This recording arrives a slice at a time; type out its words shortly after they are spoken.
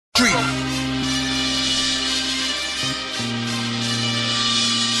street.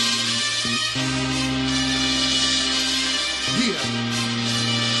 Yeah.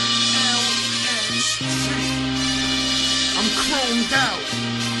 LMNO. I'm chromed out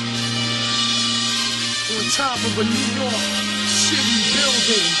on top of a New York City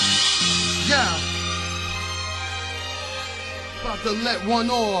building. Yeah. About to let one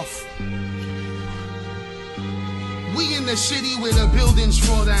off. We in the city where the buildings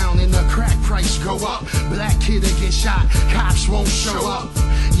fall down and the crack price go up. Black kid that get shot, cops won't show up.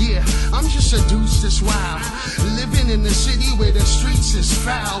 Yeah, I'm just a deuce that's wild, living in the city where the streets is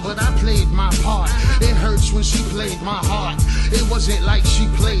foul. But I played my part. It hurts when she played my heart. It wasn't like she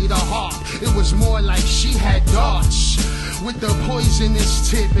played a harp. It was more like she had darts with the poisonous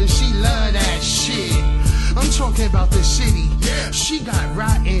tip, and she loved that shit. I'm talking about the city. Yeah. She got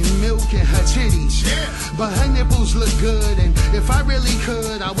rotten milk in her titties. Yeah. But her nipples look good, and if I really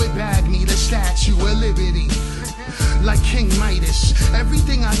could, I would bag me the Statue of Liberty. Like King Midas,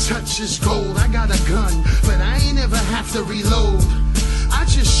 everything I touch is gold. I got a gun, but I ain't ever have to reload. I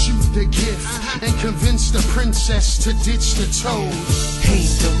just shoot the gift and convince the princess to ditch the toad. Pain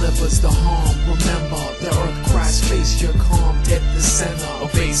delivers the harm. Remember, the earth cries, face your calm. Dead the center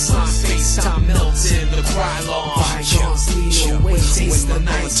of baseline. Space time melts in the cry long. Bygones lead away, taste the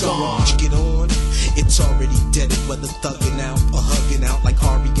night's gone. Get on, it's already dead. Whether thugging out or hugging out like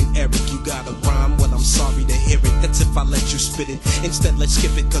Ari and Eric, you gotta rhyme. Well, I'm sorry to hear it. That's if I let you spit it. Instead, let's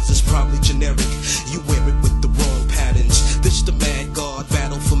skip it, cause it's probably generic. You wear it with the wrong patterns. This the mad God,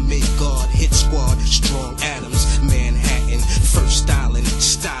 battle for me, God, hit squad, strong atoms, Manhattan, first styling,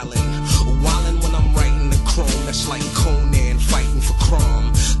 wildin' when I'm writing the chrome. That's like Conan fighting for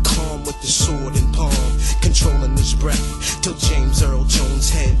Crom. Calm with the sword in palm, controlling his breath, till James Earl Jones'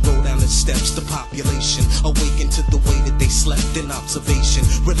 head roll down the steps. The population awakened to the way that they slept in observation,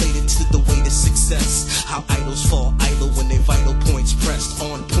 related to the way to success. How idols fall idle when their vital points pressed.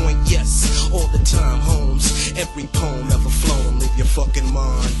 On point, yes, all the time, Holmes. Every poem ever flown, leave your fucking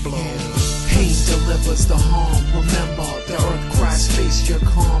mind blown. Pain delivers the harm. Remember, the earth cries, face your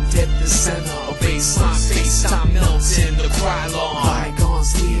calm. Dead the center of baseline. Space time melts in the cry long.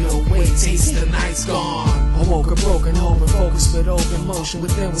 Bygones lead away, taste the night's gone. I woke a broken hope and focus with open motion.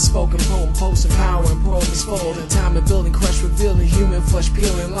 Within was spoken poem, posting power and progress folding. Time and building, crush revealing, human flesh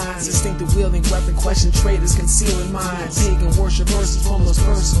peeling lines. Instinctive wielding, weapon question, traitors concealing minds. Pagan worship verses from those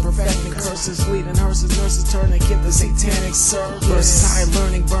persons, perfecting curses, bleeding hearses, nurses turning, kid the satanic service. Versus high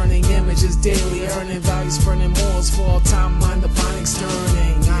learning, burning images, daily earning values, burning morals for all time, mind the bindings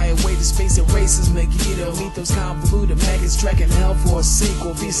turning. I await the space erases, Megiddo, meet those convoluted maggots, trekking hell for a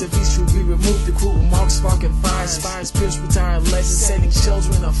sequel. Vis-a-vis true, we remove the cruel marks, sparking fire, spires, pierce, retired legends, setting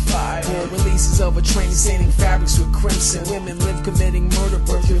children afire. More releases of a training, staining fabrics with crimson. Women live committing murder,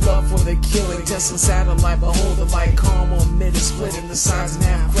 birth your love for the killing. Testing satellite, behold the light, calm on mid and splitting the sides in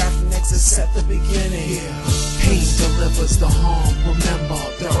half, crafting exits at the beginning. Pain delivers the harm. Remember,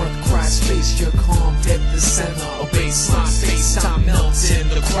 the earth cries, face your calm. Dead the center of baseline. Space time melts in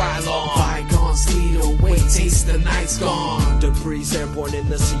the cry long. Bygones lead away, taste the night's gone. Debris airborne in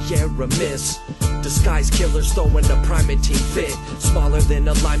the Sierra Mist. Disguised killers throwing a primatine fit. Smaller than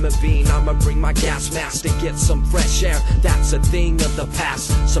a lima bean, I'ma bring my gas mask to get some fresh air. That's a thing of the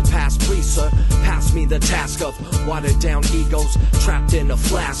past. Surpass, please sir, pass me the task of watered down egos trapped in a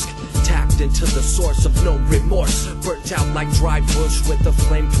flask. Tapped into the source of no remorse. Burnt out like dry bush with a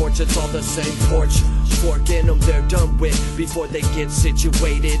flame torch. It's all the same porch. Fork in them, they're done with before they get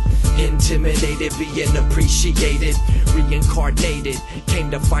situated. Intimidated, being appreciated. Reincarnated,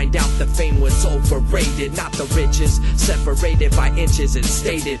 came to find out the fame was overrated. Not the riches, separated by inches. It's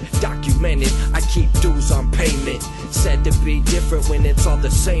stated, documented, I keep dues on payment. Said to be different when it's all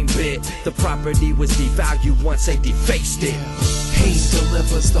the same bit. The property was devalued once they defaced it. Pain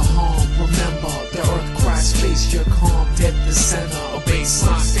delivers the harm. Remember, the earth cries, face your calm. Dead the center of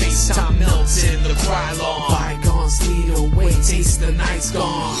baseline. Space time melts in the cry long. Bygones lead away, taste the night's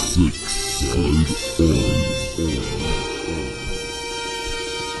gone. Sickside Army.